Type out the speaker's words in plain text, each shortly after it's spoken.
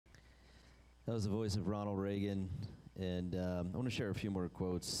That was the voice of Ronald Reagan. And I want to share a few more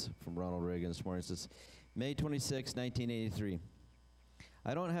quotes from Ronald Reagan this morning. It says, May 26, 1983.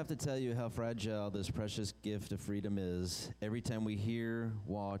 I don't have to tell you how fragile this precious gift of freedom is. Every time we hear,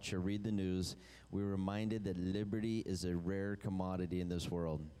 watch, or read the news, we're reminded that liberty is a rare commodity in this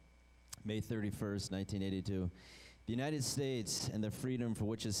world. May 31st, 1982. The United States and the freedom for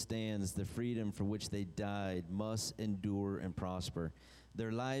which it stands, the freedom for which they died, must endure and prosper.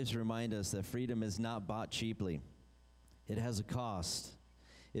 Their lives remind us that freedom is not bought cheaply. It has a cost.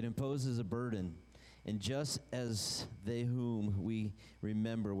 It imposes a burden. And just as they whom we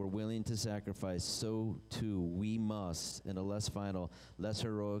remember were willing to sacrifice, so too we must, in a less final, less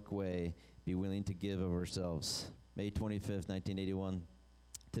heroic way, be willing to give of ourselves. May 25th, 1981.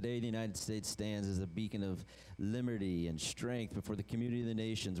 Today, the United States stands as a beacon of liberty and strength before the community of the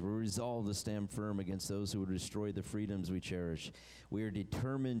nations. We're resolved to stand firm against those who would destroy the freedoms we cherish. We are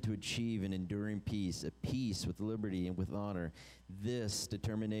determined to achieve an enduring peace, a peace with liberty and with honor. This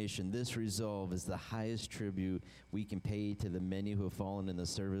determination, this resolve is the highest tribute we can pay to the many who have fallen in the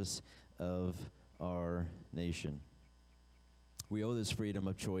service of our nation. We owe this freedom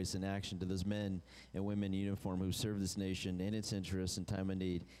of choice and action to those men and women in uniform who serve this nation and its interests in time of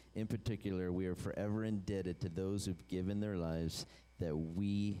need. In particular, we are forever indebted to those who've given their lives that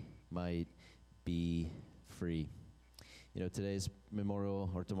we might be free. You know, today's Memorial,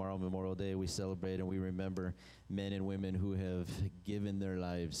 or tomorrow Memorial Day, we celebrate and we remember men and women who have given their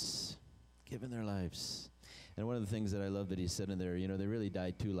lives. And one of the things that I love that he said in there, you know, they really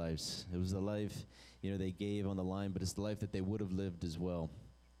died two lives. It was the life, you know, they gave on the line, but it's the life that they would have lived as well.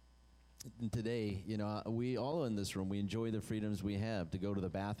 And today, you know, we all in this room, we enjoy the freedoms we have to go to the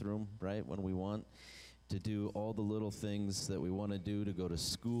bathroom, right, when we want, to do all the little things that we want to do, to go to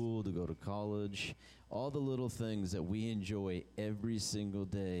school, to go to college, all the little things that we enjoy every single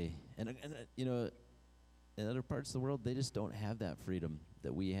day. And you know, in other parts of the world, they just don't have that freedom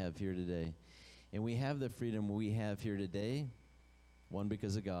that we have here today. And we have the freedom we have here today, one,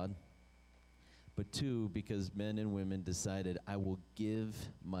 because of God, but two, because men and women decided, I will give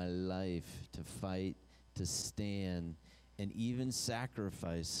my life to fight, to stand, and even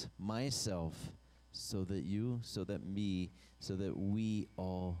sacrifice myself so that you, so that me, so that we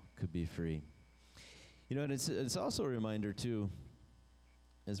all could be free. You know, and it's also a reminder, too,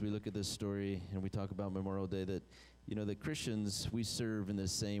 as we look at this story and we talk about Memorial Day, that, you know, the Christians, we serve in the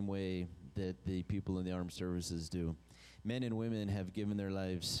same way that the people in the armed services do. Men and women have given their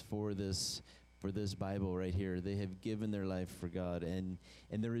lives for this Bible right here. They have given their life for God, and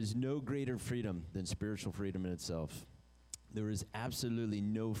there is no greater freedom than spiritual freedom in itself. There is absolutely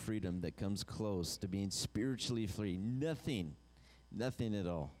no freedom that comes close to being spiritually free. Nothing at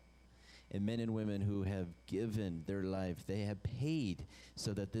all. And men and women who have given their life, they have paid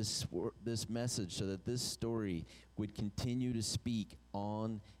so that this message, so that this story would continue to speak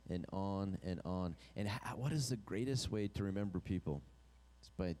on and on and on. And what is the greatest way to remember people? It's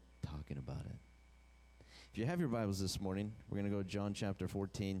by talking about it. If you have your Bibles this morning, we're going to go to John chapter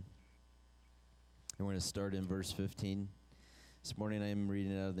 14. And we're going to start in verse 15. This morning I am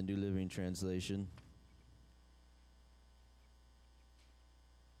reading out of the New Living Translation.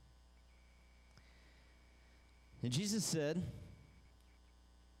 And Jesus said,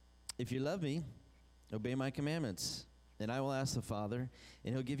 if you love me, obey my commandments. And I will ask the Father,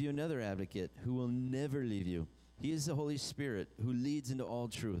 and he'll give you another advocate who will never leave you. He is the Holy Spirit who leads into all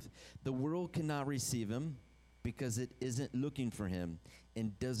truth. The world cannot receive him because it isn't looking for him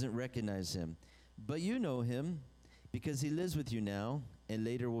and doesn't recognize him. But you know him because he lives with you now and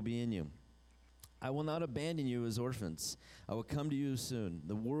later will be in you. I will not abandon you as orphans. I will come to you soon.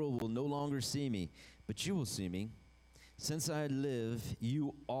 The world will no longer see me, but you will see me. Since I live,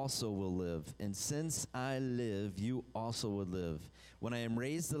 you also will live. And since I live, you also will live. When I am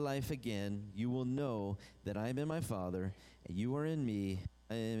raised to life again, you will know that I am in my Father, and you are in me,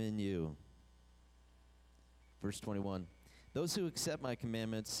 I am in you. Verse 21. Those who accept my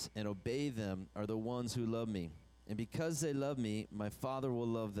commandments and obey them are the ones who love me. And because they love me, my Father will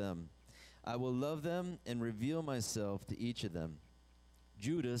love them. I will love them and reveal myself to each of them.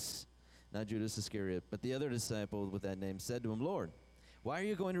 Judas, not Judas Iscariot, but the other disciple with that name, said to him, Lord, why are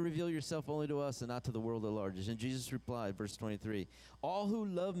you going to reveal yourself only to us and not to the world at large? And Jesus replied, verse 23, all who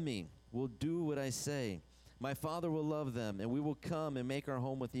love me will do what I say. My Father will love them, and we will come and make our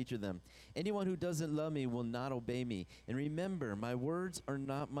home with each of them. Anyone who doesn't love me will not obey me. And remember, my words are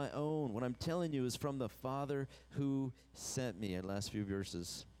not my own. What I'm telling you is from the Father who sent me. And last few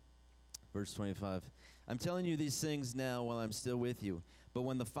verses. Verse 25, I'm telling you these things now while I'm still with you. But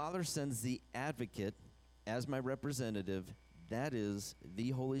when the Father sends the advocate as my representative, that is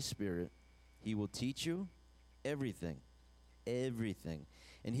the Holy Spirit, He will teach you everything, everything.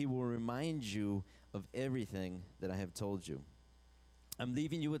 And he will remind you of everything that I have told you. I'm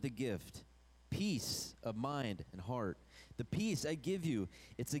leaving you with a gift, peace of mind and heart. The peace I give you,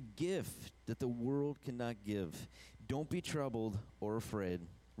 it's a gift that the world cannot give. Don't be troubled or afraid.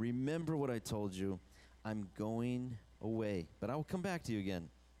 Remember what I told you. I'm going away, but I will come back to you again.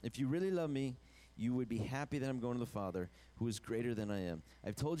 If you really love me, you would be happy that I'm going to the Father, who is greater than I am.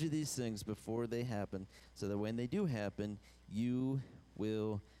 I've told you these things before they happen, so that when they do happen, you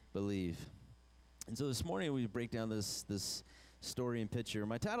will believe. And so this morning we break down this story and picture.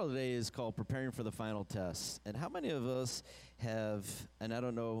 My title today is called Preparing for the Final Test. And how many of us have, and I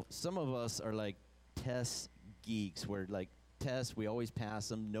don't know, some of us are like test geeks, where like tests, we always pass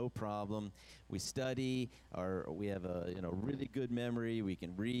them, no problem. We study, or we have a really good memory. We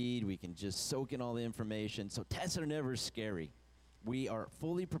can read, we can just soak in all the information. So tests are never scary. We are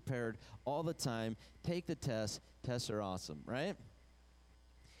fully prepared all the time. Take the test. Tests are awesome, right?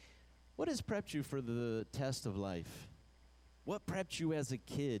 What has prepped you for the test of life? What prepped you as a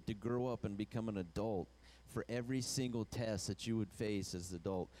kid to grow up and become an adult for every single test that you would face as an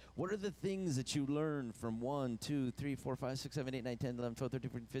adult? What are the things that you learned from 1, 2, 3, 4, 5, 6, 7, 8, 9, 10, 11, 12, 13,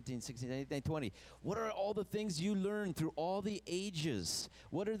 14, 15, 16, 17, 18, 19, 20? What are all the things you learned through all the ages?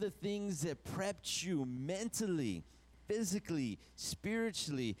 What are the things that prepped you mentally, physically,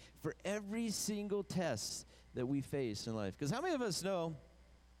 spiritually for every single test that we face in life? Because how many of us know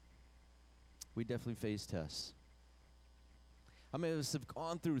we definitely face tests? How many of us have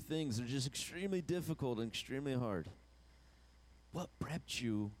gone through things that are just extremely difficult and extremely hard? What prepped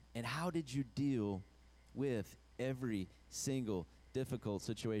you, and how did you deal with every single difficult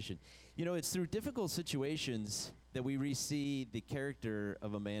situation? You know, it's through difficult situations that we see the character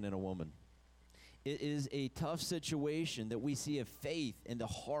of a man and a woman. It is a tough situation that we see a faith in the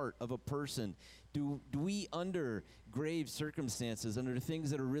heart of a person. Do we, under grave circumstances, under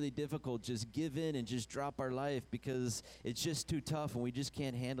things that are really difficult, just give in and just drop our life because it's just too tough and we just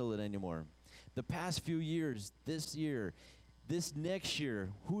can't handle it anymore? The past few years, this year, this next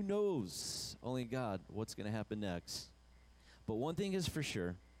year, who knows? Only God, what's going to happen next? But one thing is for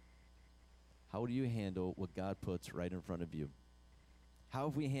sure, how do you handle what God puts right in front of you? How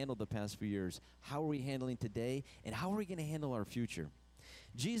have we handled the past few years? How are we handling today? And how are we going to handle our future?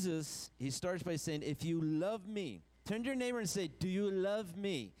 Jesus, he starts by saying, if you love me, turn to your neighbor and say, do you love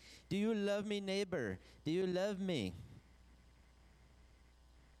me? Do you love me, neighbor? Do you love me?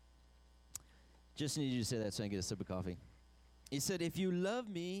 Just need you to say that so I can get a sip of coffee. He said, if you love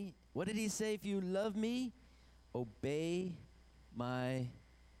me, what did he say? If you love me, obey my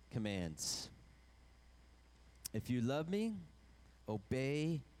commands. If you love me,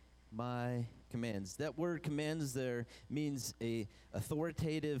 obey my commands. That word commands there means a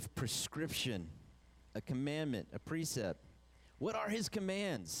authoritative prescription, a commandment, a precept. What are his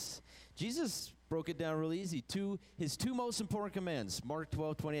commands? Jesus broke it down real easy. His two most important commands. Mark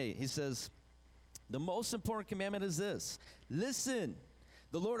 12:28. He says, the most important commandment is this. Listen,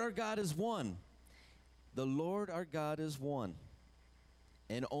 the Lord our God is one. The Lord our God is one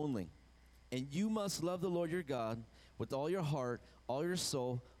and only. And you must love the Lord your God with all your heart, all your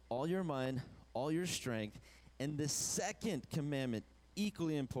soul, all your mind, all your strength. And the second commandment,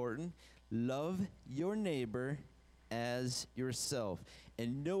 equally important, love your neighbor as yourself.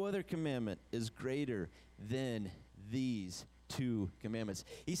 And no other commandment is greater than these two commandments.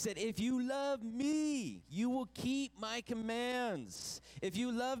 He said, if you love me, you will keep my commands. If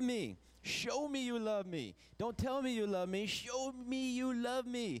you love me, show me you love me. Don't tell me you love me. Show me you love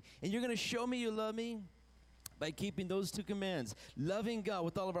me. And you're going to show me you love me by keeping those two commands. Loving God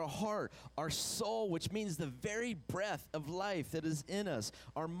with all of our heart, our soul, which means the very breath of life that is in us,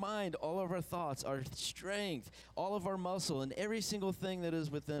 our mind, all of our thoughts, our strength, all of our muscle, and every single thing that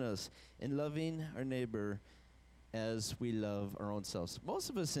is within us, and loving our neighbor as we love our own selves. Most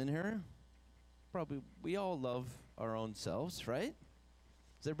of us in here, probably, we all love our own selves, right?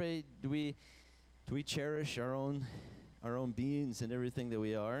 Does everybody, do we cherish our own beings and everything that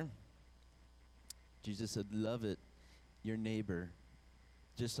we are? Jesus said, love it, your neighbor,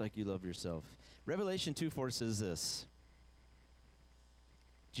 just like you love yourself. Revelation 2:4 says this.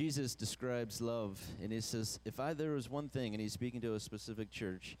 Jesus describes love, and he says, there was one thing, and he's speaking to a specific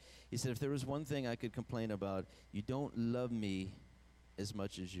church, he said, if there was one thing I could complain about, you don't love me as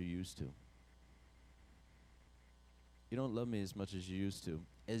much as you used to. You don't love me as much as you used to.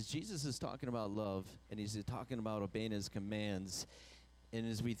 As Jesus is talking about love, and he's talking about obeying his commands, and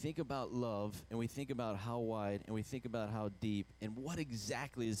as we think about love, and we think about how wide, and we think about how deep, and what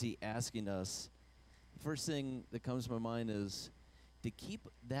exactly is he asking us, the first thing that comes to my mind is to keep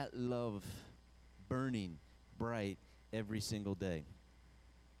that love burning bright every single day.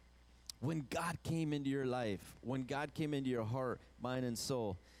 When God came into your life, when God came into your heart, mind, and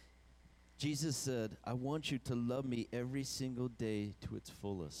soul, Jesus said, I want you to love me every single day to its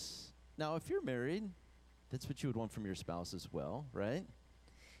fullest. Now, if you're married, that's what you would want from your spouse as well, right?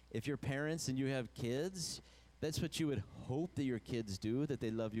 If you're parents and you have kids, that's what you would hope that your kids do, that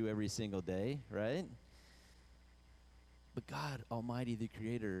they love you every single day, right? But God Almighty, the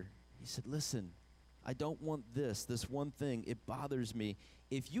Creator, He said, listen, I don't want this one thing. It bothers me.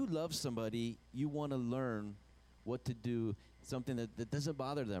 If you love somebody, you want to learn what to do, something that doesn't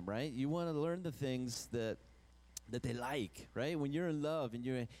bother them, right? You want to learn the things that they like, right? When you're in love and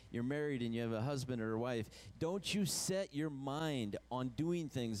you're married and you have a husband or a wife, don't you set your mind on doing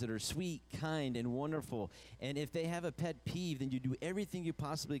things that are sweet, kind, and wonderful. And if they have a pet peeve, then you do everything you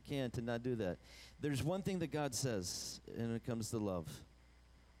possibly can to not do that. There's one thing that God says, and it comes to love.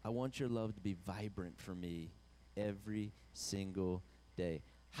 I want your love to be vibrant for me every single day.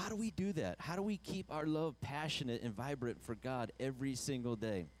 How do we do that? How do we keep our love passionate and vibrant for God every single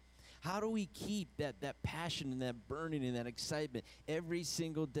day? How do we keep that passion and that burning and that excitement every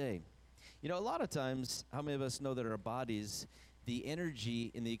single day? You know, a lot of times, how many of us know that our bodies, the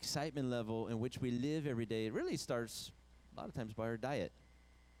energy and the excitement level in which we live every day, it really starts a lot of times by our diet.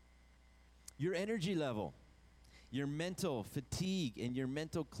 Your energy level, your mental fatigue, and your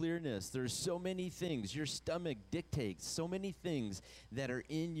mental clearness. There's so many things. Your stomach dictates so many things that are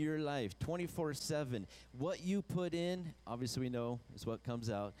in your life 24/7. What you put in, obviously we know, is what comes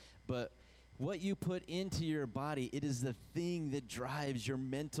out. But what you put into your body, it is the thing that drives your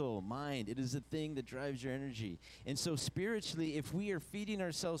mental mind. It is the thing that drives your energy. And so spiritually, if we are feeding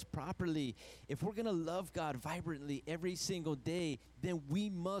ourselves properly, if we're going to love God vibrantly every single day, then we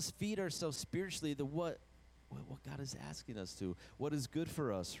must feed ourselves spiritually to what God is asking us to, what is good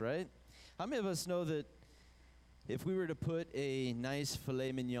for us, right? How many of us know that if we were to put a nice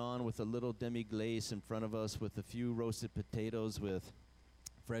filet mignon with a little demi-glace in front of us with a few roasted potatoes with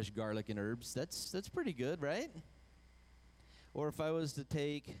fresh garlic and herbs, that's pretty good, right? Or if I was to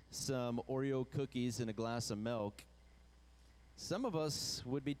take some Oreo cookies and a glass of milk, some of us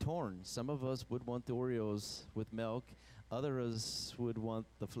would be torn. Some of us would want the Oreos with milk. Others would want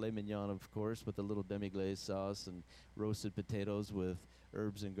the filet mignon, of course, with a little demi-glace sauce and roasted potatoes with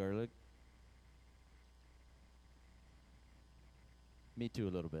herbs and garlic. Me too, a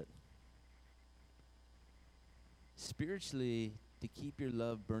little bit. Spiritually, to keep your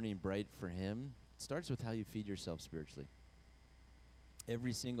love burning bright for Him, it starts with how you feed yourself spiritually.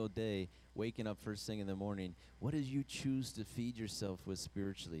 Every single day, waking up first thing in the morning, what did you choose to feed yourself with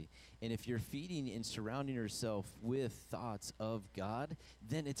spiritually? And if you're feeding and surrounding yourself with thoughts of God,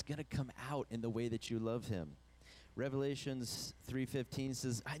 then it's going to come out in the way that you love Him. Revelations 3:15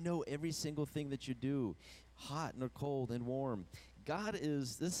 says, I know every single thing that you do, hot and cold and warm. God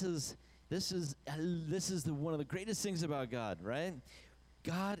is, this is one of the greatest things about God, right?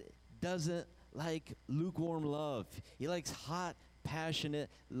 God doesn't like lukewarm love. He likes hot,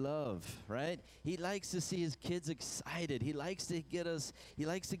 passionate love, right? He likes to see His kids excited. He likes to get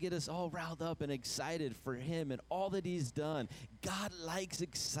us all riled up and excited for Him and all that He's done. God likes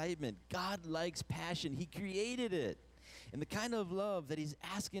excitement. God likes passion. He created it. And the kind of love that He's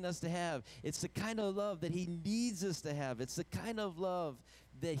asking us to have, it's the kind of love that He needs us to have. It's the kind of love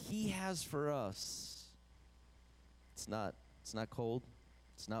that He has for us. It's not cold.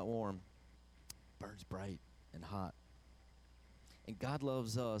 It's not warm. It burns bright and hot. And God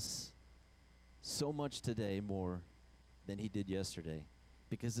loves us so much today more than He did yesterday,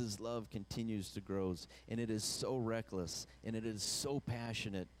 because His love continues to grow, and it is so reckless, and it is so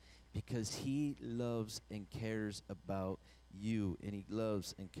passionate, because He loves and cares about you, and He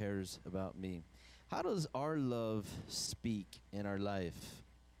loves and cares about me. How does our love speak in our life?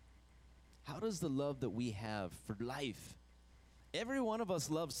 How does the love that we have for life? Every one of us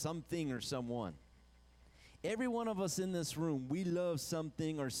loves something or someone. Every one of us in this room, we love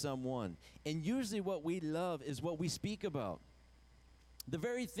something or someone. And usually what we love is what we speak about. The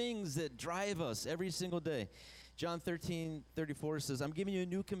very things that drive us every single day. John 13:34 says, I'm giving you a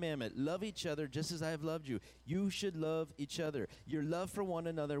new commandment. Love each other just as I have loved you. You should love each other. Your love for one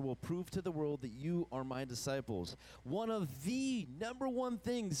another will prove to the world that you are my disciples. One of the number one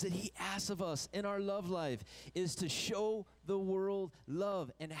things that He asks of us in our love life is to show the world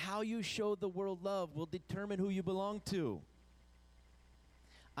love. And how you show the world love will determine who you belong to.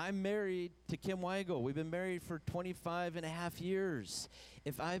 I'm married to Kim Weigel. We've been married for 25 and a half years.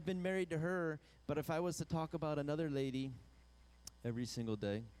 If I've been married to her, but if I was to talk about another lady every single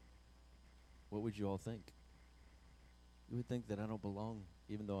day, what would you all think? You would think that I don't belong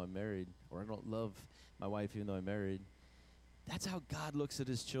even though I'm married, or I don't love my wife even though I'm married. That's how God looks at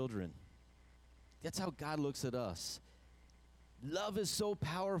his children. That's how God looks at us. Love is so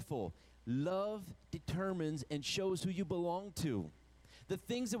powerful. Love determines and shows who you belong to. The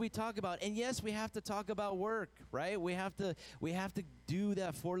things that we talk about, and yes, we have to talk about work, right? We have to do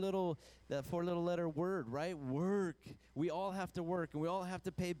that four little letter word, right? Work. We all have to work, and we all have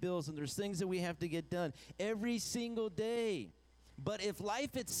to pay bills, and there's things that we have to get done every single day. But if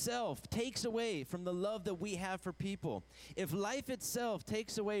life itself takes away from the love that we have for people, if life itself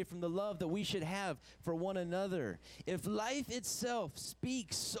takes away from the love that we should have for one another, if life itself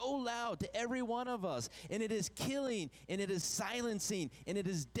speaks so loud to every one of us, and it is killing, and it is silencing, and it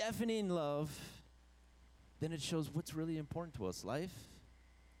is deafening love, then it shows what's really important to us, life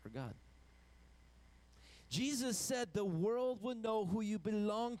or God. Jesus said the world will know who you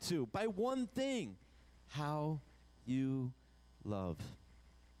belong to by one thing: how you love.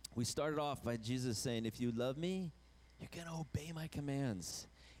 We started off by Jesus saying, if you love me, you're going to obey my commands.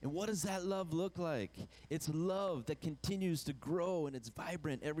 And what does that love look like? It's love that continues to grow and it's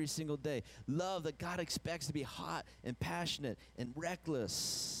vibrant every single day. Love that God expects to be hot and passionate and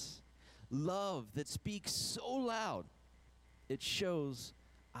reckless. Love that speaks so loud, it shows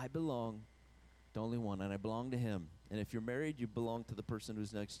I belong to only one, and I belong to him. And if you're married, you belong to the person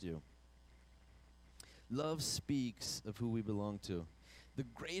who's next to you. Love speaks of who we belong to.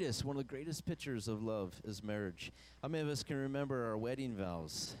 One of the greatest pictures of love is marriage. How many of us can remember our wedding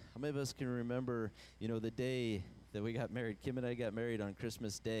vows? How many of us can remember, the day that we got married? Kim and I got married on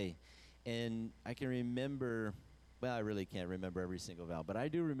Christmas Day. And I can remember, I really can't remember every single vow, but I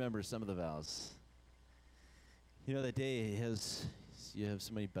do remember some of the vows. That day you have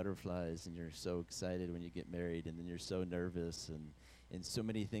so many butterflies, and you're so excited when you get married, and then you're so nervous, and so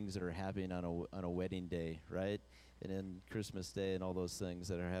many things that are happening on a wedding day, right? And then Christmas Day and all those things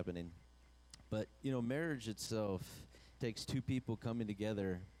that are happening. But, marriage itself takes two people coming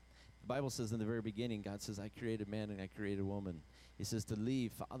together. The Bible says in the very beginning, God says, I created man and I created woman. He says to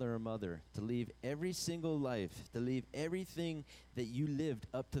leave father or mother, to leave every single life, to leave everything that you lived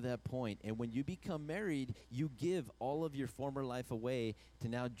up to that point. And when you become married, you give all of your former life away to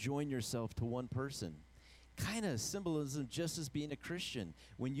now join yourself to one person. Kind of symbolism just as being a Christian.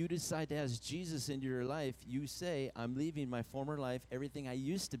 When you decide to ask Jesus into your life, you say, I'm leaving my former life, everything I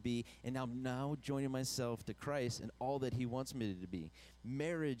used to be, and I'm now joining myself to Christ and all that he wants me to be.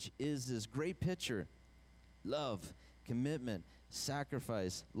 Marriage is this great picture. Love, commitment,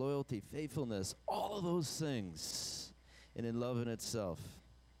 sacrifice, loyalty, faithfulness, all of those things. And in love in itself.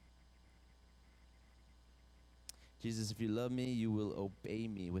 Jesus, if you love me, you will obey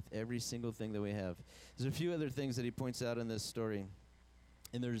me with every single thing that we have. There's a few other things that he points out in this story.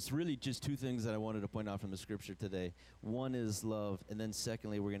 And there's really just two things that I wanted to point out from the scripture today. One is love, and then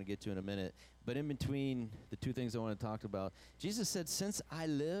secondly, we're going to get to in a minute. But in between the two things I want to talk about, Jesus said, since I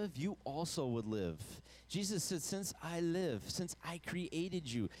live, you also would live. Jesus said, since I live, since I created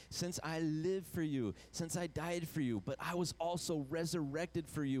you, since I live for you, since I died for you, but I was also resurrected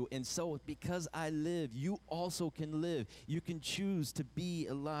for you. And so because I live, you also can live. You can choose to be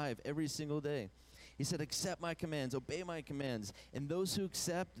alive every single day. He said, accept my commands, obey my commands. And those who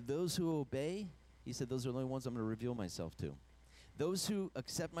accept, those who obey, he said, those are the only ones I'm going to reveal myself to. Those who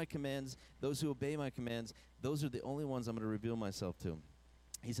accept my commands, those who obey my commands, those are the only ones I'm going to reveal myself to.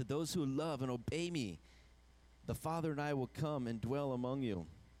 He said, those who love and obey me, the Father and I will come and dwell among you.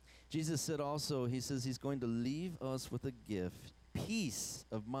 Jesus said also, he says he's going to leave us with a gift, peace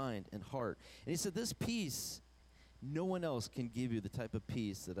of mind and heart. And he said, this peace, no one else can give you the type of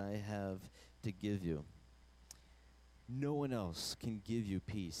peace that I have to give you. No one else can give you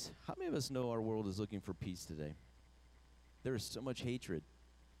peace. How many of us know our world is looking for peace today? There is so much hatred.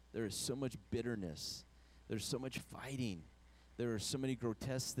 There is so much bitterness. There's so much fighting. There are so many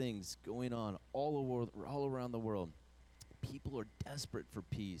grotesque things going on all around the world. People are desperate for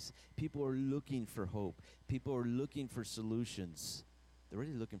peace. People are looking for hope. People are looking for solutions. They're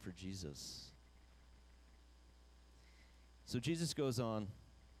really looking for Jesus. So Jesus goes on,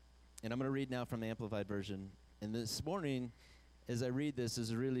 and I'm going to read now from the Amplified Version. And this morning, as I read this,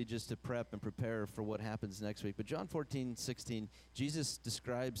 is really just to prep and prepare for what happens next week. But John 14:16, Jesus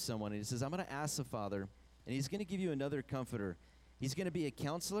describes someone, and he says, I'm going to ask the Father, and he's going to give you another comforter. He's going to be a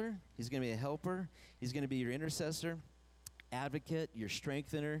counselor. He's going to be a helper. He's going to be your intercessor, advocate, your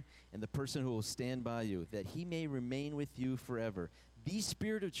strengthener, and the person who will stand by you, that he may remain with you forever. The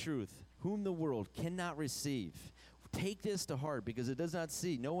Spirit of truth, whom the world cannot receive, Take this to heart, because it does not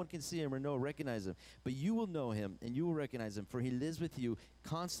see. No one can see him or recognize him. But you will know him, and you will recognize him, for he lives with you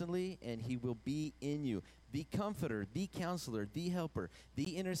constantly, and he will be in you. The Comforter, the Counselor, the Helper,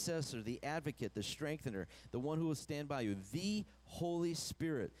 the Intercessor, the Advocate, the Strengthener, the one who will stand by you, the Holy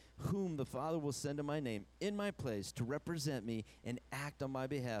Spirit, whom the Father will send in my name, in my place, to represent me and act on my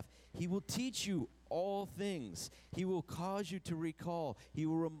behalf. He will teach you all things. He will cause you to recall. He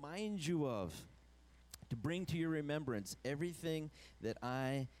will remind you of, to bring to your remembrance everything that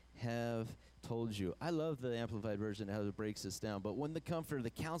I have told you. I love the Amplified Version, how it breaks this down. But when the Comforter, the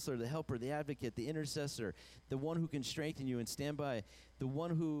Counselor, the Helper, the Advocate, the Intercessor, the one who can strengthen you and stand by, the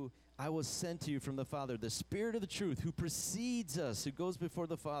one who I will send to you from the Father, the Spirit of the truth, who precedes us, who goes before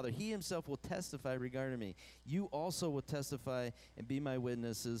the Father, he himself will testify regarding me. You also will testify and be my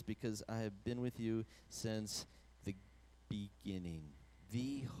witnesses, because I have been with you since the beginning.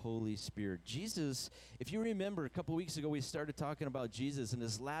 The Holy Spirit. Jesus, if you remember, a couple weeks ago we started talking about Jesus and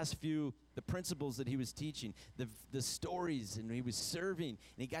his last few, the principles that he was teaching, the stories, and he was serving, and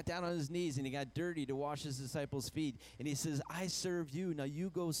he got down on his knees and he got dirty to wash his disciples' feet, and he says, I serve you, now you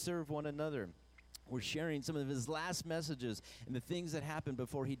go serve one another. We're sharing some of his last messages and the things that happened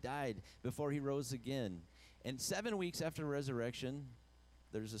before he died, before he rose again. And 7 weeks after resurrection,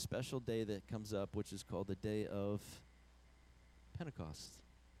 there's a special day that comes up, which is called the Day of Pentecost.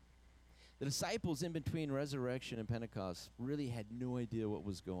 The disciples, in between resurrection and Pentecost, really had no idea what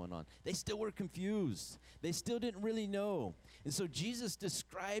was going on. They still were confused. They still didn't really know. And so Jesus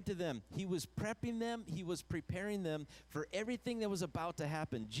described to them, he was prepping them, he was preparing them for everything that was about to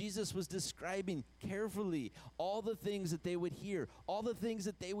happen. Jesus was describing carefully all the things that they would hear, all the things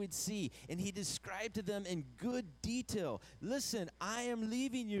that they would see, and he described to them in good detail. Listen, I am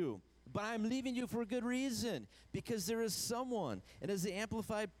leaving you. But I'm leaving you for a good reason, because there is someone, and as the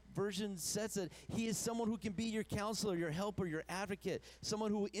Amplified Version says it, he is someone who can be your counselor, your helper, your advocate,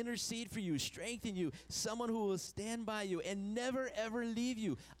 someone who will intercede for you, strengthen you, someone who will stand by you and never ever leave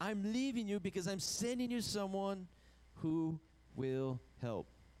you. I'm leaving you because I'm sending you someone who will help.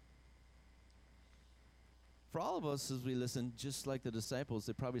 For all of us, as we listen, just like the disciples,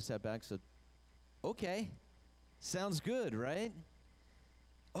 they probably sat back and said, okay, sounds good, right?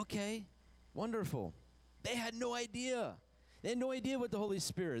 Okay, wonderful. They had no idea. They had no idea what the Holy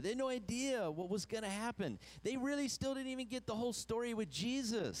Spirit. They had no idea what was going to happen. They really still didn't even get the whole story with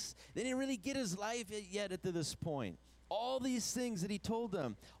Jesus. They didn't really get his life yet at this point. All these things that he told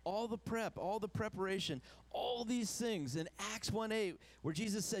them, all the prep, all the preparation, all these things in Acts 1:8, where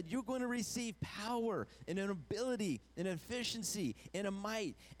Jesus said, you're going to receive power and an ability and efficiency and a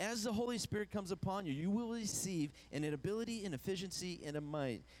might. As the Holy Spirit comes upon you, you will receive an ability, an efficiency, and a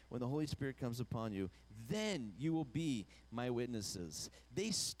might when the Holy Spirit comes upon you. Then you will be my witnesses.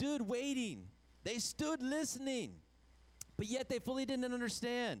 They stood waiting. They stood listening. But yet they fully didn't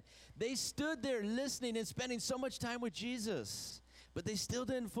understand. They stood there listening and spending so much time with Jesus, but they still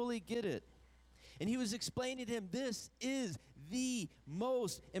didn't fully get it. And he was explaining to him, this is the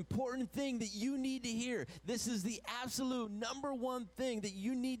most important thing that you need to hear. This is the absolute number one thing that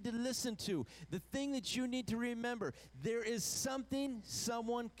you need to listen to, the thing that you need to remember. There is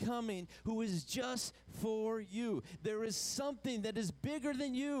someone coming who is just for you. There is something that is bigger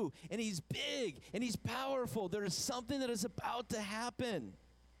than you, and he's big, and he's powerful. There is something that is about to happen.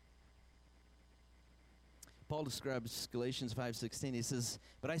 Paul describes Galatians 5:16. He says,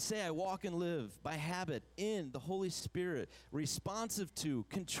 but I say I walk and live by habit in the Holy Spirit, responsive to,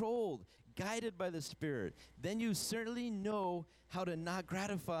 controlled, guided by the Spirit. Then you certainly know how to not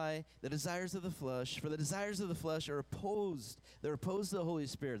gratify the desires of the flesh, for the desires of the flesh are opposed. They're opposed to the Holy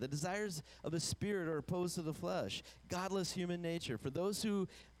Spirit. The desires of the Spirit are opposed to the flesh. Godless human nature. For those who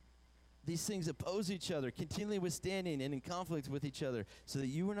these things oppose each other, continually withstanding and in conflict with each other, so that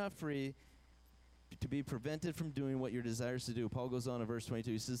you are not free to be prevented from doing what your desires to do. Paul goes on in verse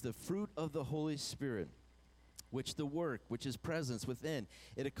 22. He says, the fruit of the Holy Spirit, which is presence within,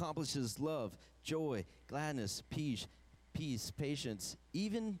 it accomplishes love, joy, gladness, peace, patience,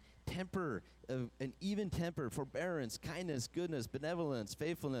 an even temper, forbearance, kindness, goodness, benevolence,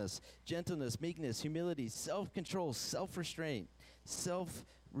 faithfulness, gentleness, meekness, humility, self-control, self-restraint.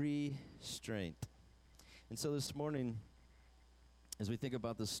 And so this morning, as we think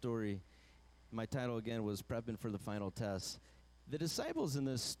about this story, my title again was Prepping for the Final Test. The disciples in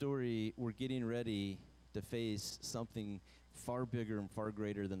this story were getting ready to face something far bigger and far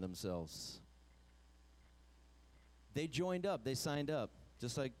greater than themselves. They joined up. They signed up,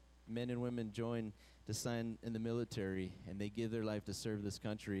 just like men and women join to sign in the military, and they give their life to serve this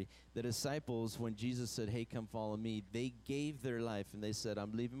country. The disciples, when Jesus said, hey, come follow me, they gave their life, and they said,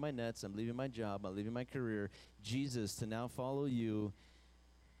 I'm leaving my nets, I'm leaving my job, I'm leaving my career, Jesus, to now follow you.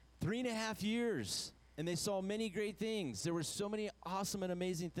 3.5 years. And they saw many great things. There were so many awesome and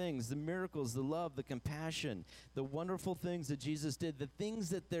amazing things. The miracles, the love, the compassion, the wonderful things that Jesus did, the things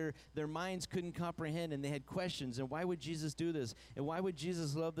that their minds couldn't comprehend, and they had questions. And why would Jesus do this? And why would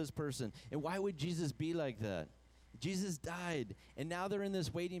Jesus love this person? And why would Jesus be like that? Jesus died, and now they're in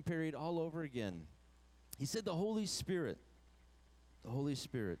this waiting period all over again. He said the Holy Spirit. The Holy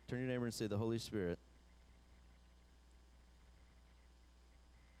Spirit. Turn to your neighbor and say, the Holy Spirit.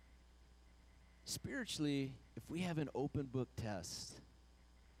 Spiritually, if we have an open book test,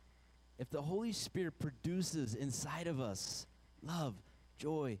 if the Holy Spirit produces inside of us love,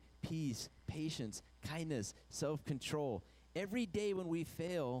 joy, peace, patience, kindness, self-control, every day when we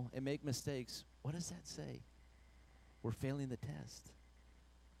fail and make mistakes, what does that say? We're failing the test.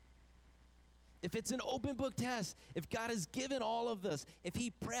 If it's an open book test, if God has given all of this, if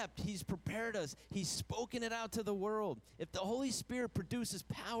he prepped, he's prepared us, he's spoken it out to the world, if the Holy Spirit produces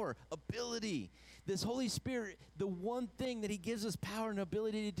power, ability, this Holy Spirit, the one thing that he gives us power and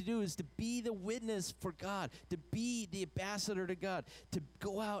ability to do is to be the witness for God, to be the ambassador to God, to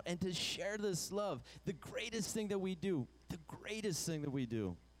go out and to share this love, the greatest thing that we do, the greatest thing that we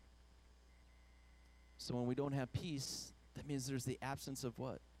do. So when we don't have peace, that means there's the absence of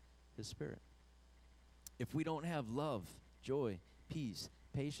what? His Spirit. If we don't have love, joy, peace,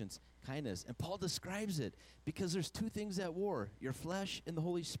 patience, kindness, and Paul describes it because there's two things at war, your flesh and the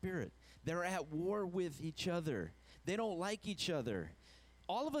Holy Spirit. They're at war with each other. They don't like each other.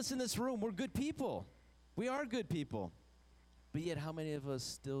 All of us in this room, we're good people. We are good people. But yet how many of us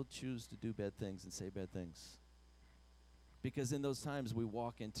still choose to do bad things and say bad things? Because in those times we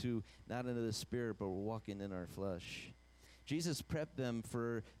walk not into the Spirit, but we're walking in our flesh. Jesus prepped them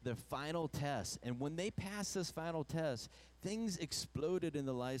for the final test. And when they passed this final test, things exploded in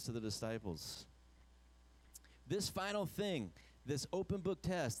the lives of the disciples. This final thing, this open book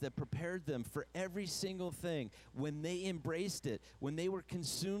test that prepared them for every single thing, when they embraced it, when they were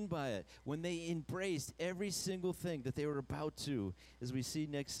consumed by it, when they embraced every single thing that they were about to, as we see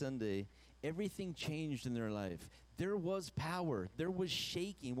next Sunday, everything changed in their life. There was power. There was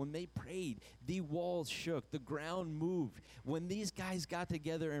shaking. When they prayed, the walls shook. The ground moved. When these guys got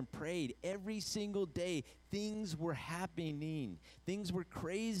together and prayed, every single day, things were happening. Things were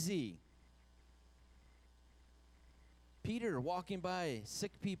crazy. Peter walking by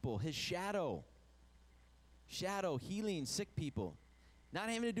sick people, his shadow healing sick people. Not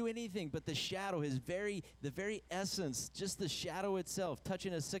having to do anything, but the shadow, the very essence, just the shadow itself,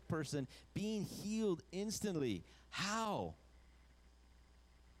 touching a sick person, being healed instantly. How?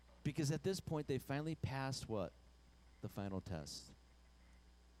 Because at this point, they finally passed what? The final test.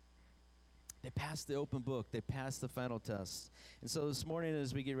 They passed the open book. They passed the final test. And so this morning,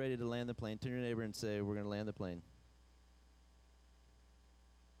 as we get ready to land the plane, turn to your neighbor and say, we're going to land the plane.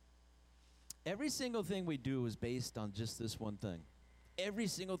 Every single thing we do is based on just this one thing. Every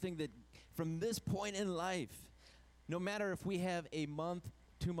single thing that from this point in life, no matter if we have a month,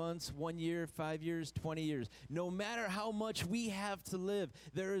 2 months, 1 year, 5 years, 20 years, no matter how much we have to live,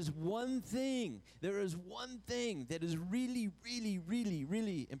 there is one thing that is really, really, really,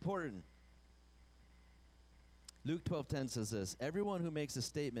 really important. Luke 12:10 says this, everyone who makes a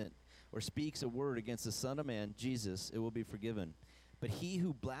statement or speaks a word against the Son of Man, Jesus, it will be forgiven. But he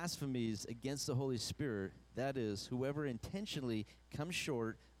who blasphemes against the Holy Spirit, that is, whoever intentionally comes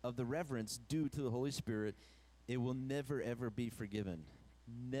short of the reverence due to the Holy Spirit, it will never, ever be forgiven.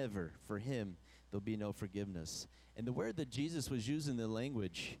 Never. For him, there'll be no forgiveness. And the word that Jesus was using, the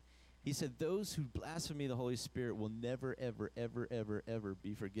language, he said, those who blaspheme the Holy Spirit will never, ever, ever, ever, ever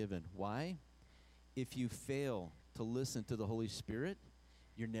be forgiven. Why? If you fail to listen to the Holy Spirit,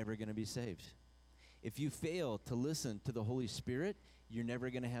 you're never going to be saved. If you fail to listen to the Holy Spirit, you're never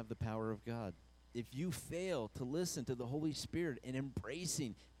going to have the power of God. If you fail to listen to the Holy Spirit and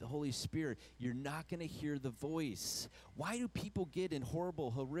embracing the Holy Spirit, you're not going to hear the voice. Why do people get in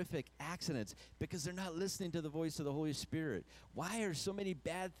horrible, horrific accidents? Because they're not listening to the voice of the Holy Spirit. Why are so many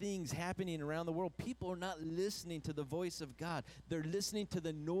bad things happening around the world? People are not listening to the voice of God. They're listening to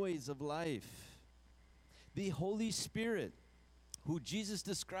the noise of life. The Holy Spirit, who Jesus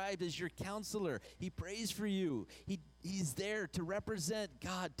described as your counselor. He prays for you. He's there to represent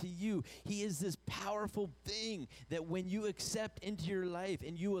God to you. He is this powerful thing that when you accept into your life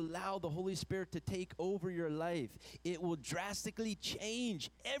and you allow the Holy Spirit to take over your life, it will drastically change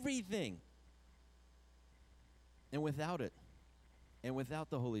everything. And without it, and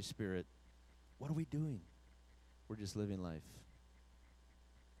without the Holy Spirit, What are we doing? We're just living life.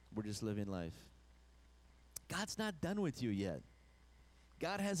 We're just living life. God's not done with you yet.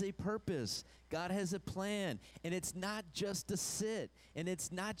 God has a purpose. God has a plan. And it's not just to sit. And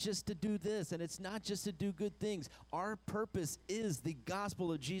it's not just to do this. And it's not just to do good things. Our purpose is the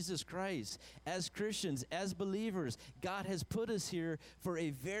gospel of Jesus Christ. As Christians, as believers, God has put us here for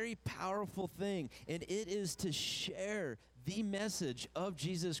a very powerful thing. And it is to share the message of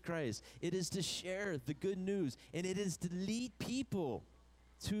Jesus Christ. It is to share the good news. And it is to lead people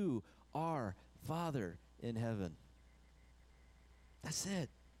to our Father in heaven. That's it.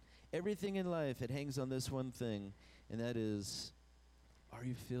 Everything in life, it hangs on this one thing, and that is, are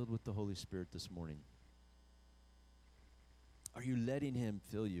you filled with the Holy Spirit this morning? Are you letting him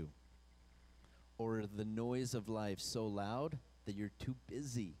fill you? Or is the noise of life so loud that you're too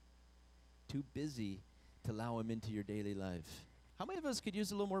busy to allow him into your daily life? How many of us could use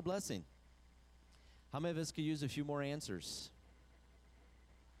a little more blessing? How many of us could use a few more answers?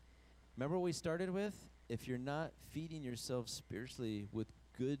 Remember what we started with? If you're not feeding yourself spiritually with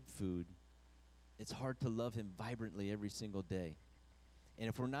good food, it's hard to love him vibrantly every single day. And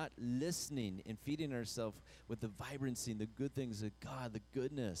if we're not listening and feeding ourselves with the vibrancy and the good things of God, the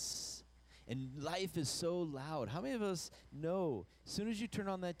goodness, and life is so loud. How many of us know, as soon as you turn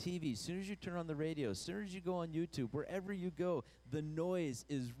on that TV, as soon as you turn on the radio, as soon as you go on YouTube, wherever you go, the noise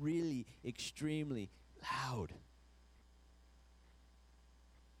is really extremely loud.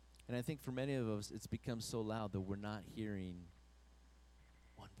 And I think for many of us, it's become so loud that we're not hearing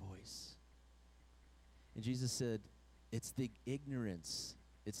one voice. And Jesus said, it's the ignorance,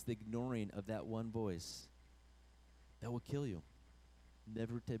 it's the ignoring of that one voice that will kill you,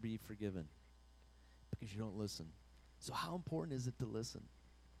 never to be forgiven, because you don't listen. So how important is it to listen?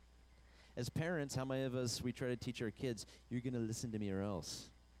 As parents, how many of us, we try to teach our kids, you're going to listen to me or else?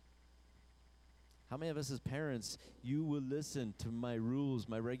 How many of us as parents, you will listen to my rules,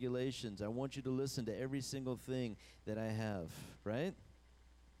 my regulations? I want you to listen to every single thing that I have, right?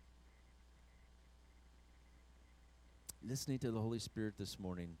 Listening to the Holy Spirit this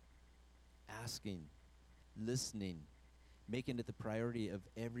morning, asking, listening, making it the priority of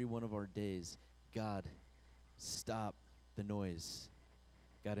every one of our days. God, stop the noise.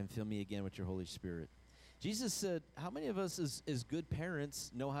 God, and fill me again with your Holy Spirit. Jesus said, how many of us as good parents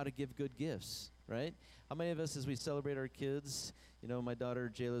know how to give good gifts? Right? How many of us, as we celebrate our kids, you know, my daughter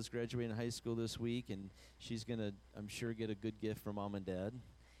Jayla's graduating high school this week, and she's going to, I'm sure, get a good gift from mom and dad.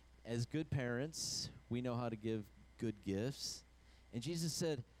 As good parents, we know how to give good gifts. And Jesus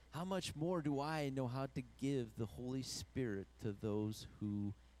said, how much more do I know how to give the Holy Spirit to those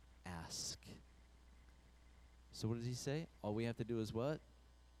who ask? So what does he say? All we have to do is what?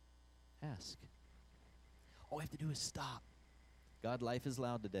 Ask. All we have to do is stop. God, life is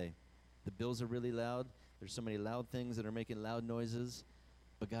loud today. The bills are really loud. There's so many loud things that are making loud noises.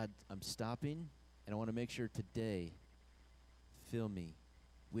 But God, I'm stopping, and I want to make sure today, fill me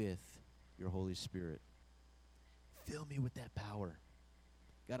with your Holy Spirit. Fill me with that power.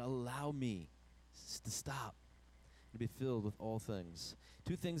 God, allow me to stop, to be filled with all things.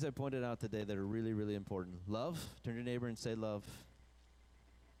 Two things I pointed out today that are really, really important. Love. Turn to your neighbor and say love.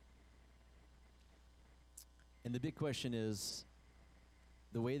 And the big question is,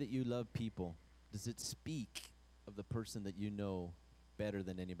 the way that you love people, does it speak of the person that you know better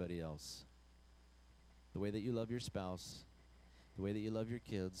than anybody else? The way that you love your spouse, the way that you love your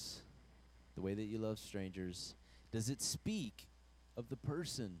kids, the way that you love strangers, does it speak of the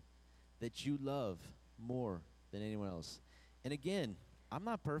person that you love more than anyone else? And again, I'm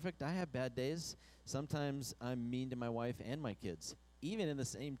not perfect. I have bad days. Sometimes I'm mean to my wife and my kids, even in the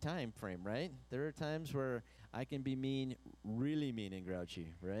same time frame, right? There are times where I can be mean, really mean and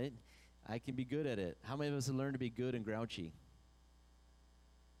grouchy, right? I can be good at it. How many of us have learned to be good and grouchy?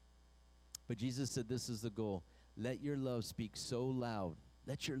 But Jesus said this is the goal. Let your love speak so loud.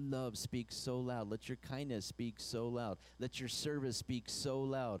 Let your love speak so loud. Let your kindness speak so loud. Let your service speak so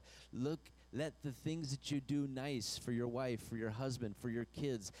loud. Let the things that you do nice for your wife, for your husband, for your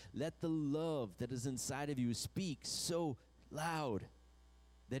kids, let the love that is inside of you speak so loud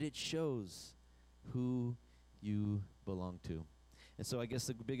that it shows who you belong to. And so I guess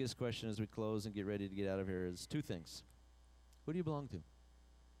the biggest question as we close and get ready to get out of here is two things. Who do you belong to?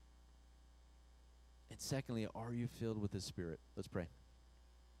 And secondly, are you filled with the Spirit? Let's pray.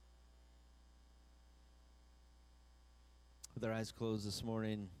 With our eyes closed this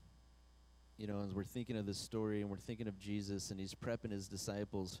morning, you know, as we're thinking of this story and we're thinking of Jesus and he's prepping his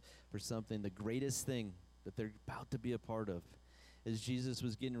disciples for something, the greatest thing that they're about to be a part of. As Jesus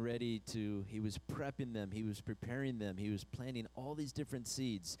was getting ready he was prepping them, he was preparing them, he was planting all these different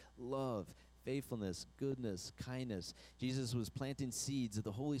seeds, love, faithfulness, goodness, kindness. Jesus was planting seeds of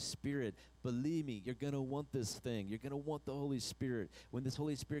the Holy Spirit. Believe me, you're going to want this thing. You're going to want the Holy Spirit. When this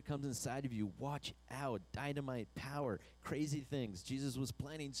Holy Spirit comes inside of you, watch out. Dynamite, power, crazy things. Jesus was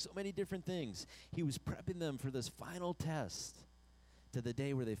planning so many different things. He was prepping them for this final test to the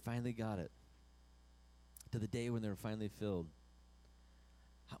day where they finally got it, to the day when they were finally filled.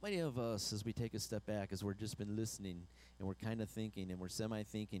 How many of us, as we take a step back, as we're just been listening and we're kind of thinking and we're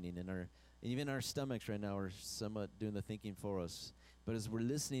semi-thinking, and even our stomachs right now are somewhat doing the thinking for us, but as we're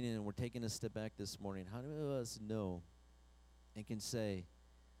listening and we're taking a step back this morning, how many of us know and can say,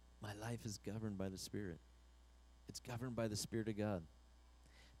 my life is governed by the Spirit? It's governed by the Spirit of God.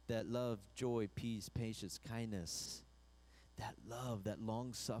 That love, joy, peace, patience, kindness, that love, that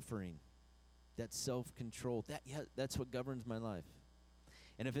long-suffering, that self-control, that's what governs my life.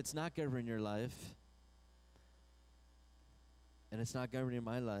 And if it's not governing your life, and it's not governing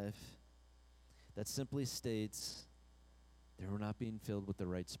my life, that simply states that we're not being filled with the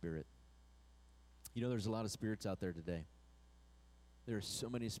right spirit. You know, there's a lot of spirits out there today. There are so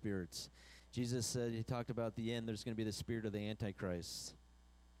many spirits. Jesus said, he talked about the end, there's going to be the spirit of the Antichrist.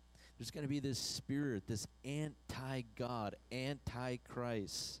 There's going to be this spirit, this anti-God,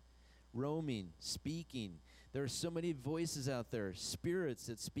 anti-Christ, roaming, speaking. There are so many voices out there, spirits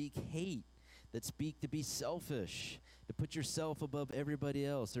that speak hate, that speak to be selfish, to put yourself above everybody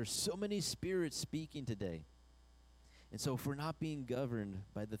else. There's so many spirits speaking today. And so if we're not being governed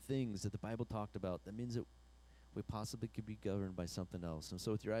by the things that the Bible talked about, that means that we possibly could be governed by something else. And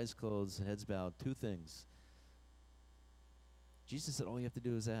so with your eyes closed and heads bowed, two things. Jesus said all you have to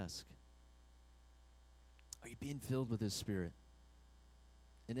do is ask. Are you being filled with His Spirit?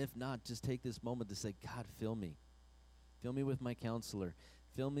 And if not, just take this moment to say, God, fill me. Fill me with my counselor.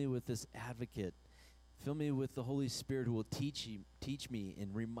 Fill me with this advocate. Fill me with the Holy Spirit who will teach me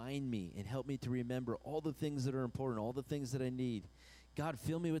and remind me and help me to remember all the things that are important, all the things that I need. God,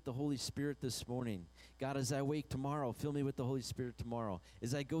 fill me with the Holy Spirit this morning. God, as I wake tomorrow, fill me with the Holy Spirit tomorrow.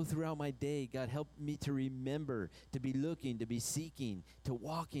 As I go throughout my day, God, help me to remember, to be looking, to be seeking, to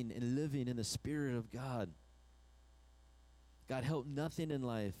walking and living in the Spirit of God. God, help nothing in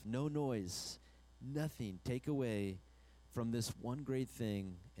life, no noise, nothing take away from this one great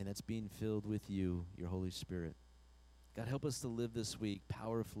thing, and that's being filled with you, your Holy Spirit. God, help us to live this week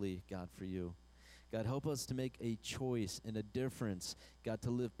powerfully, God, for you. God, help us to make a choice and a difference, God, to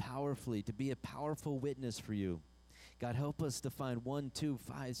live powerfully, to be a powerful witness for you. God, help us to find 1, 2,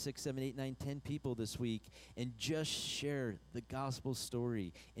 5, 6, 7, 8, 9, 10 people this week and just share the gospel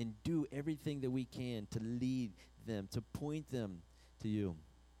story and do everything that we can to lead them, to point them to you.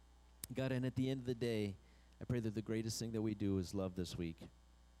 God, and at the end of the day, I pray that the greatest thing that we do is love this week.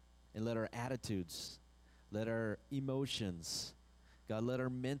 And let our attitudes, let our emotions, God, let our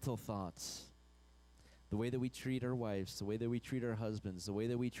mental thoughts, the way that we treat our wives, the way that we treat our husbands, the way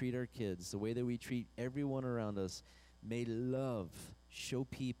that we treat our kids, the way that we treat everyone around us, may love show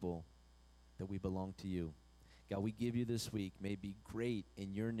people that we belong to you. God, we give you this week. May it be great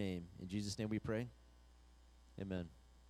in your name. In Jesus' name we pray. Amen.